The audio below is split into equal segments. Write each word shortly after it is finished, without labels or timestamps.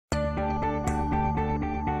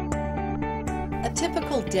A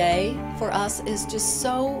typical day for us is just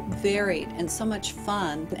so varied and so much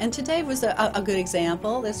fun. And today was a good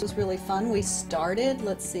example. This was really fun. We started,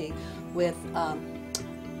 let's see, with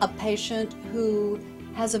a patient who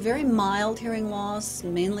has a very mild hearing loss,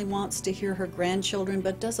 mainly wants to hear her grandchildren,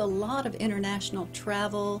 but does a lot of international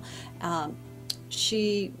travel.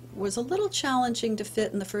 She was a little challenging to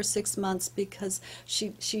fit in the first 6 months because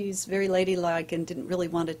she's very ladylike and didn't really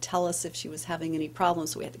want to tell us if she was having any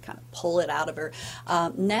problems, so we had to kind of pull it out of her.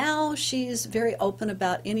 Now she's very open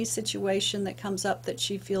about any situation that comes up that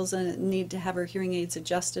she feels a need to have her hearing aids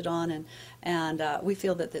adjusted on, and we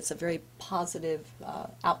feel that it's a very positive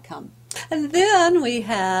outcome. And then we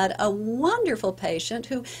had a wonderful patient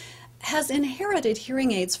who has inherited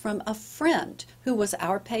hearing aids from a friend who was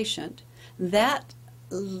our patient. That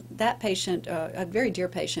patient, a very dear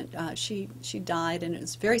patient, she died, and it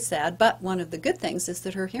was very sad, but one of the good things is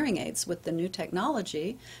that her hearing aids with the new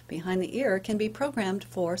technology behind the ear can be programmed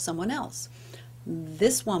for someone else.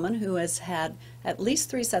 This woman, who has had at least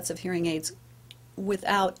 3 sets of hearing aids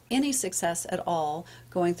without any success at all,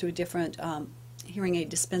 going through different hearing aid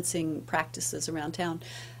dispensing practices around town,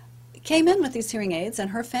 came in with these hearing aids, and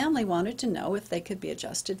her family wanted to know if they could be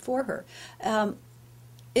adjusted for her.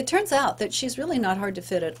 It turns out that she's really not hard to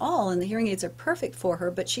fit at all, and the hearing aids are perfect for her,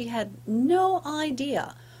 but she had no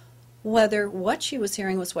idea whether what she was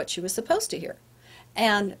hearing was what she was supposed to hear.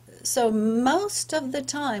 And so most of the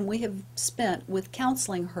time we have spent with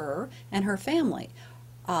counseling her and her family.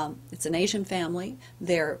 It's an Asian family.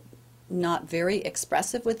 They're not very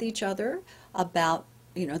expressive with each other about,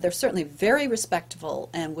 they're certainly very respectful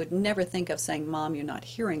and would never think of saying, "Mom, you're not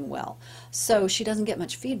hearing well." So she doesn't get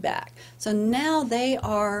much feedback. So now they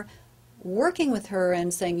are working with her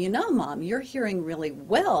and saying, Mom, you're hearing really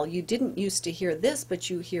well. You didn't used to hear this, but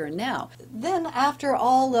you hear now. Then after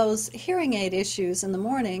all those hearing aid issues in the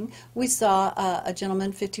morning, we saw a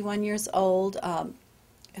gentleman, 51 years old,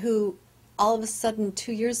 who all of a sudden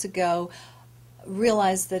 2 years ago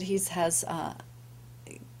realized that he has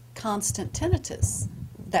constant tinnitus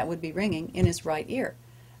that would be ringing in his right ear,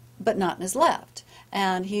 but not in his left.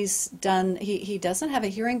 And he doesn't have a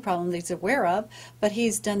hearing problem that he's aware of, but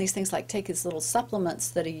he's done these things like take his little supplements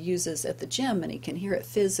that he uses at the gym, and he can hear it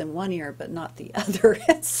fizz in one ear but not the other.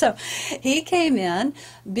 So he came in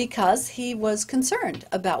because he was concerned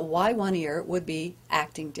about why one ear would be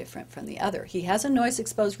acting different from the other. He has a noise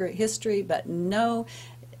exposure history, but no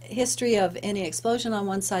history of any explosion on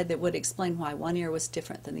one side that would explain why one ear was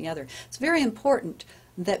different than the other. It's very important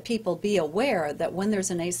that people be aware that when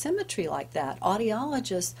there's an asymmetry like that,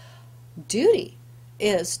 audiologist's duty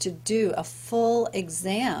is to do a full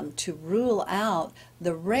exam to rule out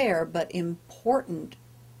the rare but important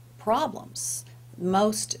problems.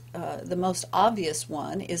 The most obvious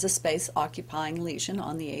one is a space-occupying lesion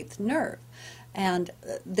on the 8th nerve. And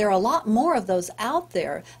there are a lot more of those out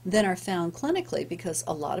there than are found clinically, because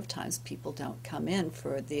a lot of times people don't come in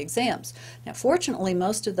for the exams. Now, fortunately,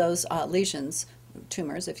 most of those lesions,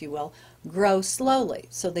 tumors if you will, grow slowly,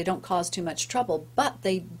 so they don't cause too much trouble, but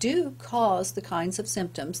they do cause the kinds of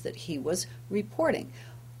symptoms that he was reporting,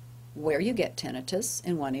 where you get tinnitus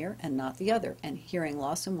in one ear and not the other, and hearing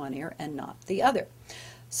loss in one ear and not the other.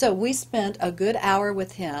 So we spent a good hour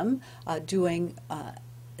with him doing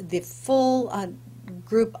the full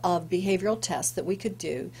group of behavioral tests that we could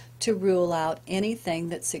do to rule out anything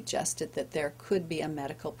that suggested that there could be a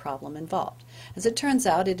medical problem involved. As it turns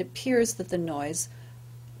out, it appears that the noise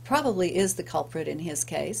probably is the culprit in his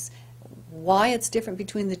case. Why it's different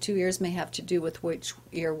between the 2 ears may have to do with which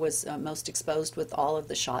ear was most exposed with all of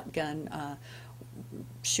the shotgun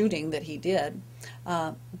shooting that he did.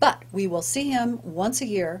 But we will see him once a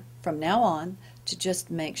year from now on to just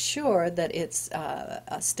make sure that it's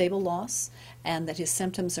a stable loss and that his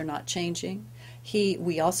symptoms are not changing.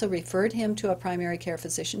 We also referred him to a primary care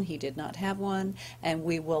physician. He did not have one, and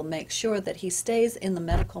we will make sure that he stays in the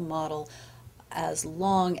medical model as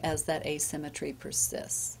long as that asymmetry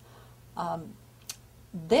persists.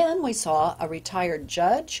 Then we saw a retired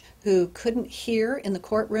judge who couldn't hear in the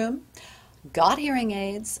courtroom, got hearing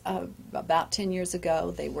aids about 10 years ago.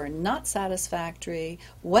 They were not satisfactory.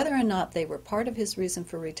 Whether or not they were part of his reason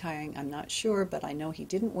for retiring, I'm not sure, but I know he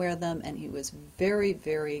didn't wear them, and he was very,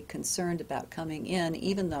 very concerned about coming in,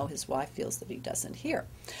 even though his wife feels that he doesn't hear.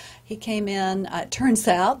 He came in. It turns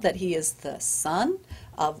out that he is the son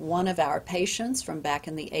of one of our patients from back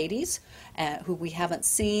in the 80s, who we haven't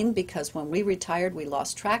seen because when we retired we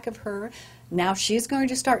lost track of her. Now she's going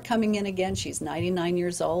to start coming in again. She's 99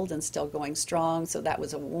 years old and still going strong, so that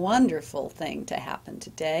was a wonderful thing to happen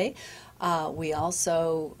today. We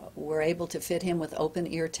also were able to fit him with open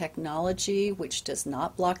ear technology, which does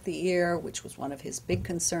not block the ear, which was one of his big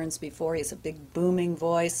concerns before. He has a big booming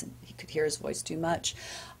voice, and he could hear his voice too much.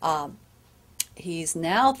 He's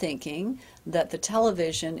now thinking that the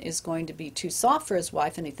television is going to be too soft for his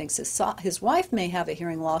wife, and he thinks his wife may have a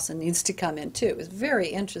hearing loss and needs to come in too. It's a very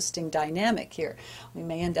interesting dynamic here. We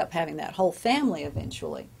may end up having that whole family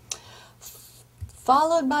eventually.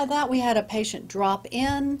 Followed by that, we had a patient drop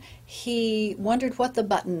in. He wondered what the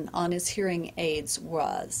button on his hearing aids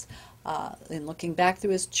was. In looking back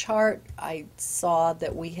through his chart, I saw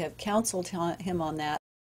that we have counseled him on that.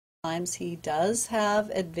 Sometimes he does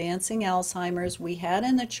have advancing Alzheimer's. We had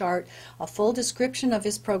in the chart a full description of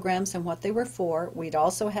his programs and what they were for. We'd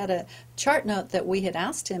also had a chart note that we had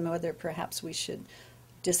asked him whether perhaps we should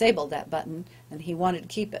disable that button, and he wanted to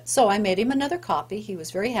keep it. So I made him another copy. He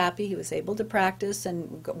was very happy. He was able to practice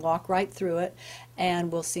and walk right through it,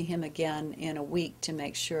 and we'll see him again in a week to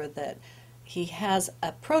make sure that he has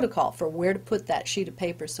a protocol for where to put that sheet of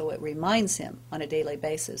paper so it reminds him on a daily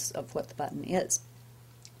basis of what the button is.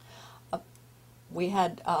 We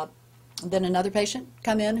had then another patient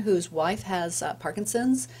come in whose wife has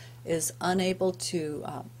Parkinson's, is unable to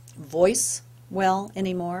voice well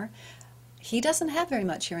anymore. He doesn't have very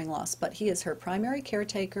much hearing loss, but he is her primary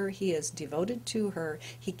caretaker. He is devoted to her.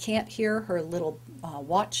 He can't hear her little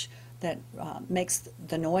watch that makes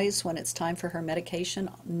the noise when it's time for her medication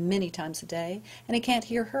many times a day, and he can't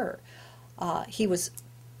hear her. He was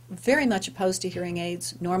very much opposed to hearing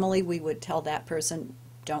aids. Normally we would tell that person,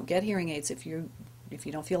 don't get hearing aids. If you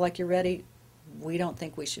don't feel like you're ready, we don't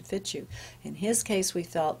think we should fit you. In his case, we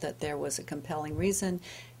felt that there was a compelling reason.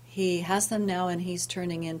 He has them now, and he's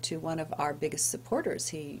turning into one of our biggest supporters.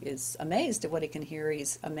 He is amazed at what he can hear.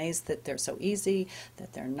 He's amazed that they're so easy,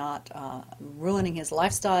 that they're not ruining his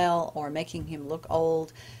lifestyle or making him look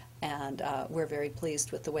old, and we're very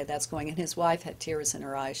pleased with the way that's going. And his wife had tears in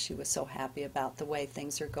her eyes. She was so happy about the way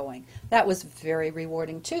things are going. That was very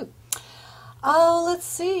rewarding too. Oh, let's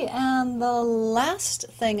see, and the last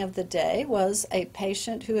thing of the day was a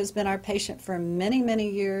patient who has been our patient for many, many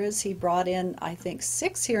years. He brought in, I think,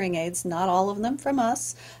 6 hearing aids, not all of them from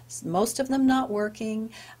us, most of them not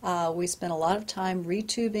working. We spent a lot of time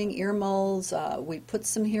retubing ear molds. We put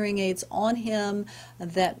some hearing aids on him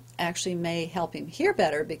that actually may help him hear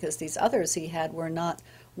better, because these others he had were not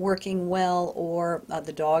working well, or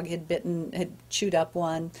the dog had chewed up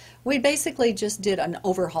one. We basically just did an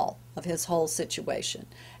overhaul of his whole situation,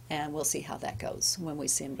 and we'll see how that goes when we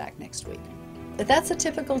see him back next week. But that's a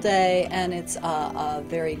typical day, and it's a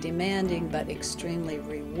very demanding but extremely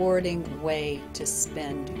rewarding way to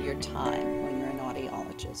spend your time when you're an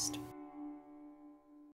audiologist.